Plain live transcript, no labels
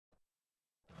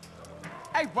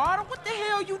Hey, Ryder, what the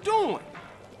hell you doing?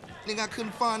 Nigga, I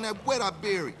couldn't find that wet I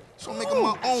buried, so I'm making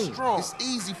my own. Strong. It's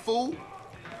easy, fool.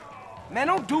 Man,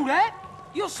 don't do that.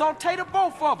 You'll saute the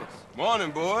both of us. Morning,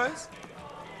 boys.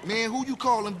 Man, who you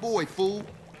calling boy, fool?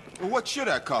 Well, what should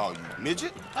I call you,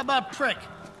 midget? How about prick?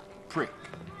 Prick.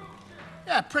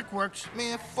 Yeah, prick works.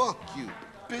 Man, fuck you.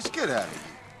 Bitch, get out of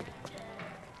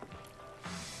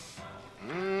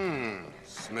here.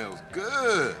 Smells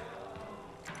good.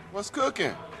 What's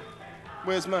cooking?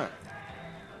 Where's mine?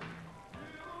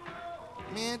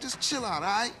 Man, just chill out, all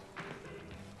right?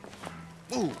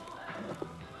 Move.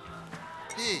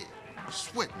 Yeah,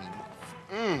 sweat me.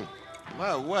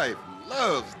 My wife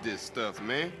loves this stuff,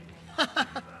 man.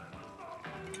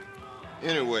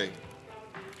 Anyway,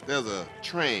 there's a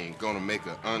train gonna make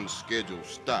an unscheduled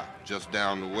stop just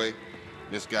down the way.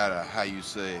 It's got a, how you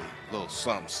say, little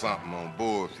something on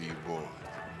board for you boys.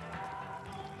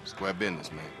 Square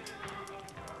business, man.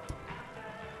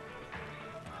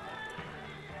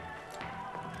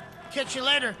 Catch you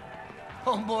later,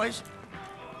 homeboys.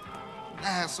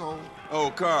 Asshole.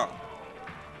 Oh, Carl,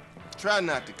 try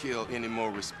not to kill any more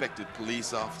respected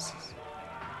police officers.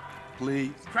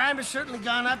 Please. Crime has certainly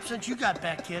gone up since you got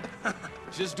back, kid.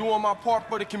 Just doing my part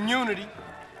for the community.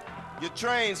 Your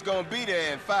train's gonna be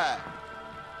there in 5.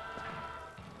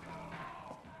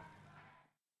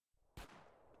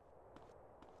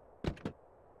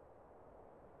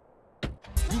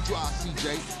 You drive,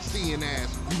 CJ, seeing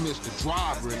as you missed the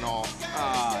driver and all.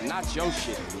 Not your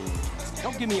shit, man.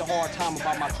 Don't give me a hard time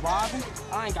about my driving.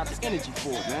 I ain't got the energy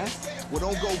for it, man. Well,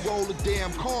 don't go roll the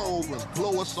damn car over and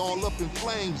blow us all up in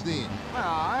flames then.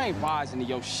 Nah, I ain't rising to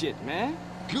your shit, man.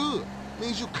 Good.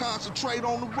 Means you concentrate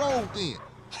on the road then.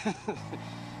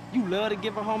 You love to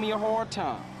give a homie a hard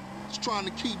time. Just trying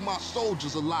to keep my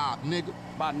soldiers alive, nigga.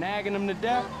 By nagging them to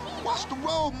death? Watch the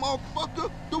road, motherfucker.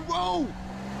 The road.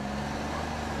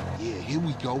 Yeah, here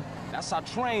we go. That's our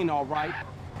train, all right.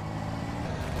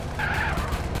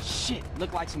 Shit,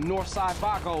 look like some Northside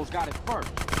Vagos got it first.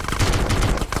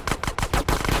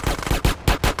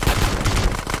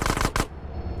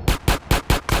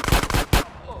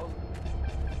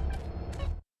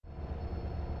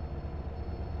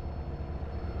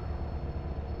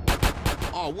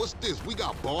 Oh, what's this? We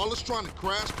got ballers trying to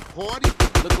crash the party?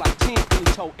 Look like Tenpenny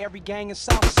told every gang in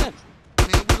South Central.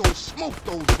 Man, we gonna smoke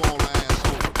those baller assholes.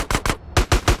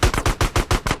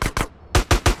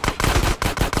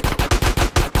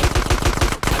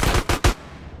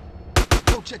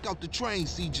 Go check out the train,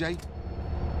 CJ.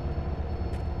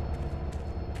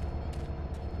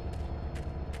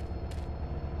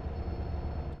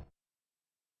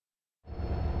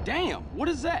 Damn, what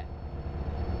is that?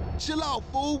 Chill out,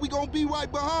 fool. We gonna be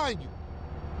right behind you.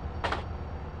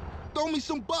 Throw me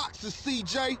some boxes,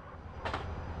 CJ.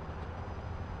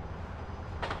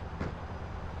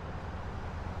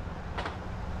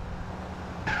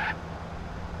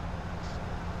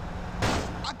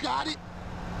 I got it.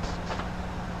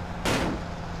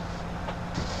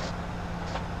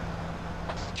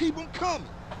 Keep them coming.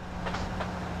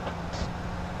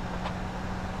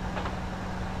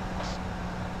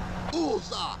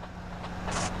 Bullseye.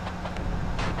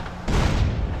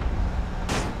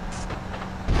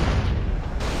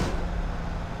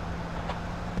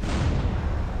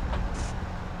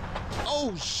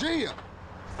 Oh, shit!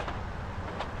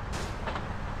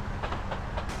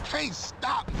 Can't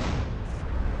stop me.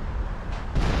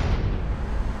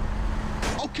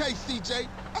 Okay, CJ,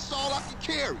 that's all I can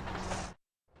carry.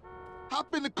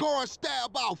 Hop in the car and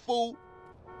stab out, fool.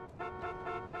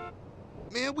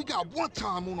 Man, we got one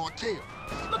time on our tail.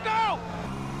 Look out!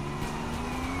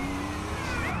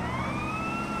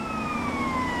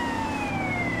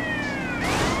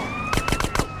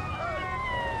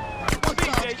 One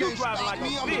time you can't driving stop like a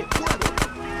me, I'm bitch. a criminal.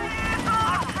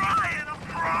 I'm crying.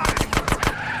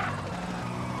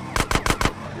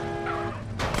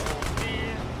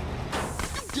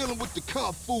 You dealing with the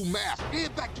Kung Fu master.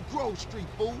 Head back to Grove Street,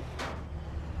 fool.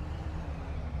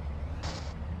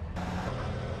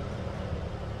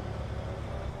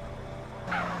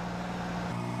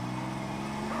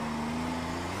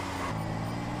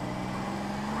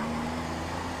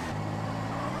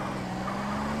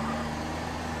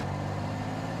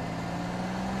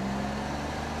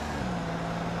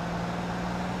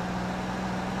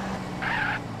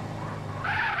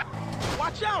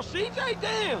 Watch out, CJ,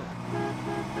 damn!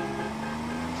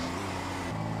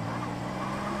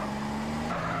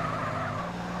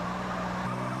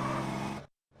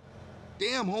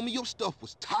 Damn, homie, your stuff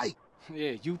was tight.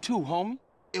 Yeah, you too, homie.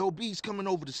 LB's coming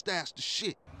over to stash the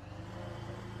shit.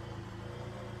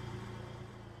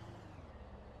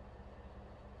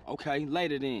 Okay,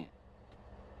 later then.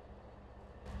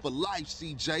 for life,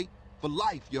 CJ. For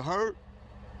life, you heard?